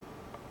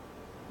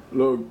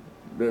Look,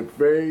 the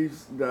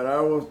face that I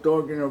was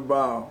talking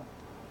about,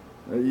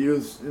 that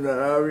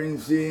I've been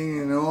seeing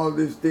in all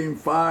this thing,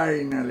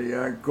 finally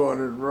I caught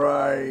it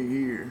right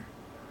here.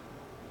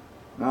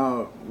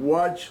 Now,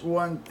 watch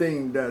one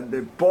thing, that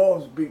the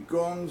post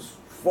becomes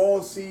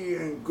fuzzy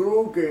and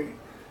crooked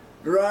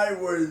right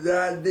where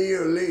that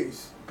deal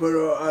is.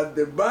 But at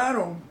the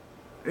bottom,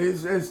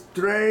 it's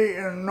straight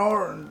and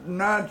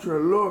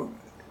natural. Look,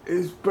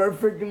 it's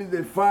perfectly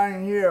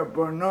defined here,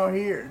 but not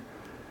here.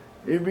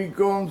 It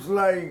becomes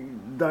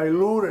like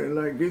diluted,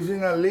 like it's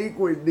in a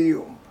liquid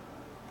deal.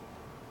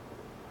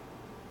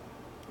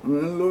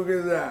 And look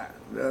at that.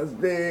 That's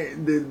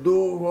the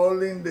dude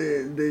holding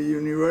the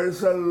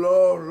universal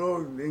law,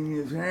 look, in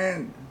his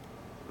hand.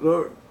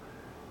 Look,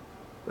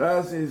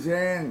 that's his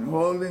hand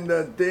holding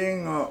that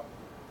thing up.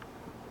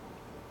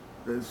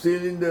 The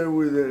cylinder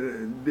with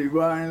the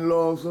divine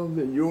laws of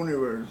the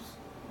universe.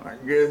 I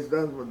guess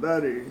that's what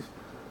that is.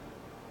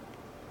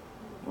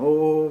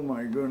 Oh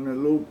my goodness,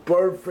 look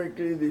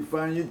perfectly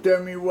defined. You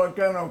tell me what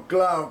kind of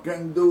cloud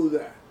can do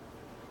that?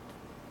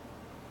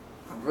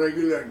 A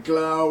regular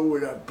cloud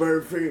with a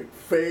perfect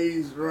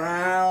face,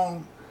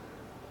 round.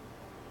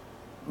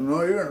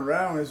 Not even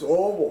round, it's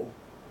oval.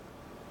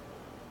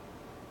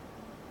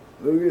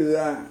 Look at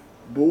that,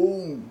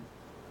 boom.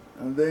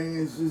 And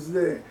then it's just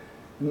there.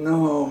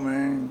 No,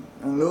 man.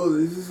 And look,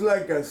 this is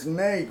like a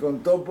snake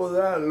on top of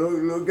that.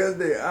 Look at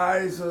the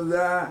eyes of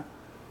that.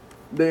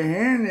 The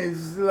hand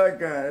is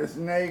like a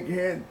snake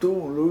head too.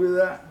 Look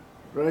at that,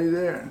 right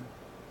there.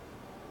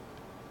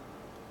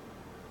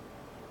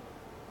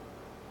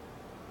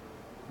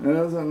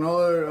 There's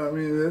another, I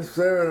mean, there's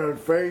several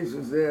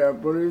faces there,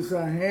 but it's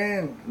a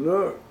hand,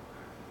 look.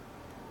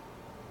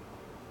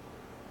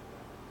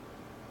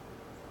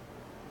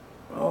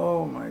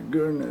 Oh my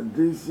goodness,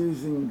 this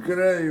is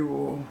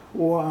incredible.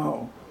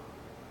 Wow.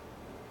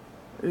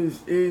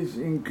 This is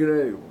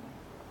incredible.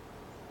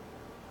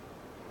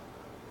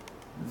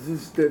 This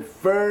is the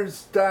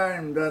first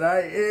time that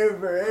I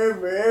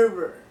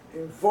ever,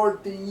 in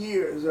 14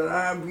 years, that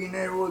I've been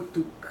able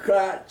to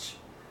catch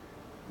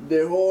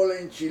the whole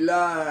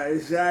enchilada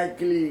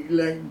exactly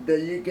like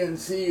that. You can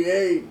see,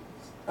 hey,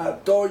 I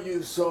told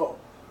you so.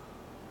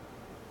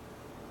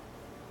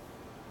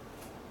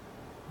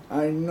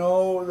 I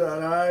know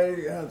that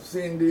I have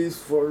seen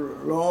this for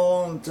a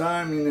long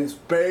time in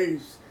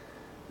space.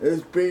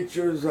 There's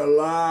pictures, a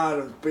lot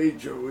of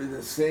pictures with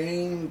the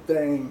same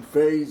thing,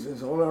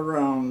 faces all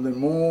around the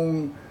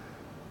moon.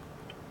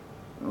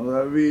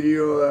 That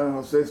video, that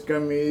Jose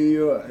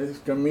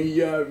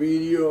Escamilla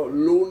video,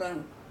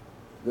 Luna,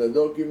 the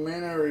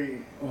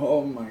documentary.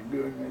 Oh my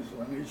goodness,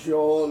 when it shows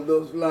all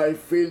those light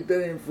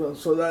filtering from,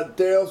 so that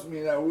tells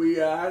me that we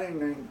are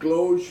in an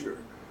enclosure.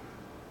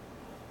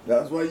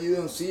 That's why you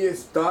don't see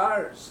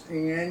stars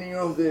in any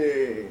of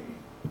the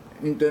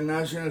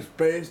International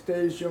Space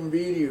Station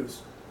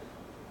videos.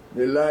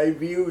 The live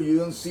view, you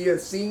don't see a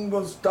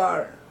single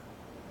star.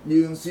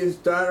 You don't see a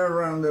star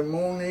around the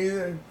moon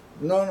either.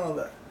 None of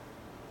that.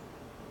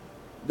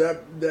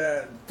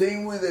 That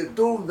thing with the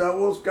tube, that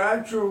was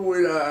captured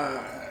with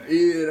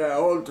either an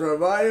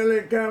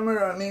ultraviolet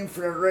camera or an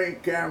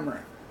infrared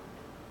camera.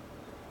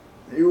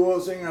 It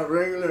wasn't a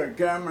regular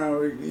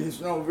camera, it's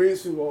not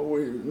visible.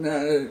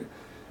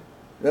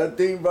 That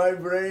thing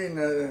vibrating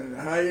at a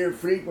higher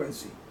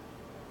frequency.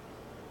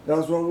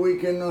 That's what we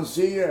cannot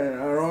see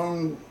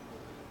around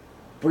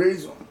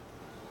prism.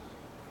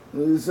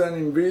 This is an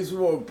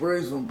invisible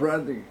prism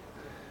practically.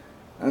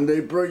 And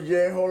they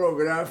project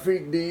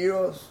holographic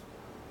deals.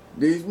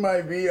 This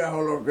might be a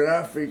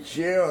holographic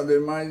shell. They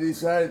might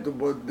decide to,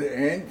 but the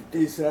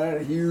entities are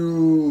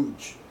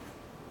huge.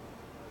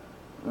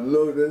 And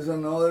look, there's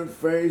another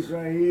face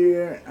right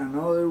here,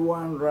 another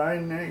one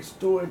right next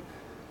to it.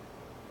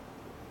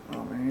 I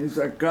mean, it's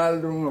a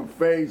cauldron of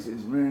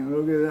faces, man.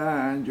 Look at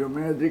that, and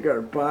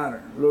geometrical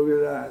pattern. Look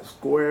at that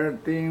square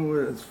thing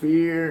with a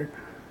sphere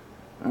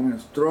and a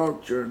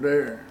structure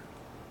there.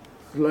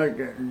 It's like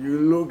you're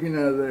looking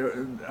at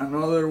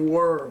another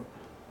world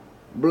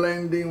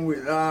blending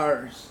with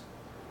ours.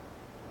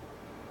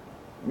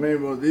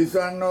 Maybe these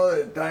are not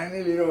a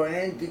tiny little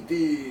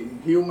entity,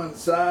 human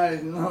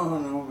size.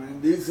 No,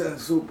 man. This is a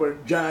super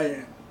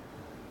giant.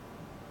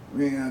 I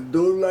mean, a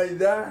dude like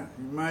that,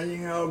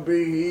 imagine how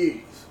big he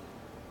is.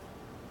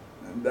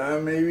 And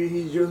that maybe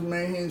he just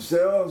made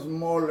himself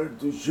smaller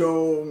to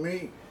show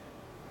me.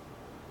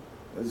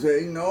 I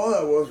say, no,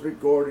 that was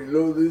recording.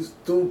 Look, these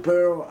two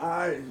pair of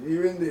eyes,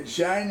 even the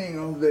shining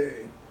of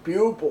the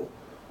pupil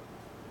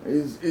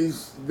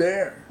is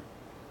there.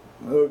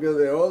 Look at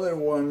the other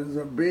one, it's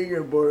a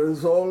bigger, but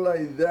it's all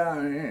like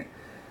that, man.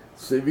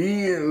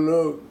 Severe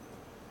look,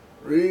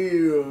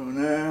 real,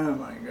 nah,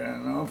 my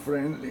God, not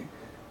friendly.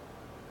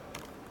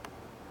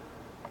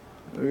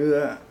 Look at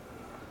that.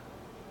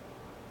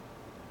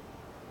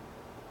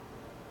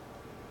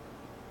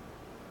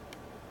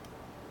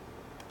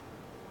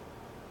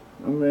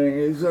 I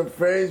mean, it's a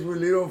face with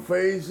little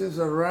faces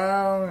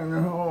around,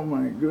 and oh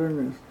my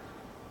goodness.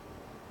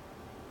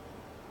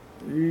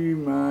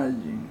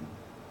 Imagine.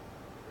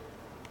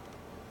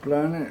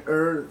 Planet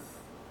Earth,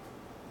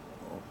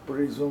 or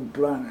prison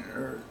planet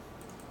Earth.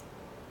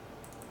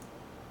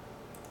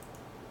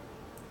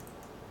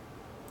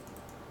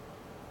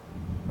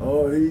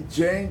 Oh, he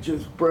changed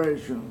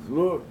expressions.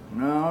 Look,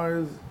 now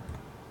it's,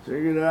 check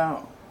it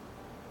out.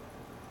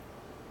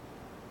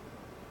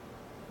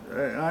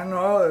 I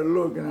know they're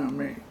looking at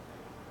me.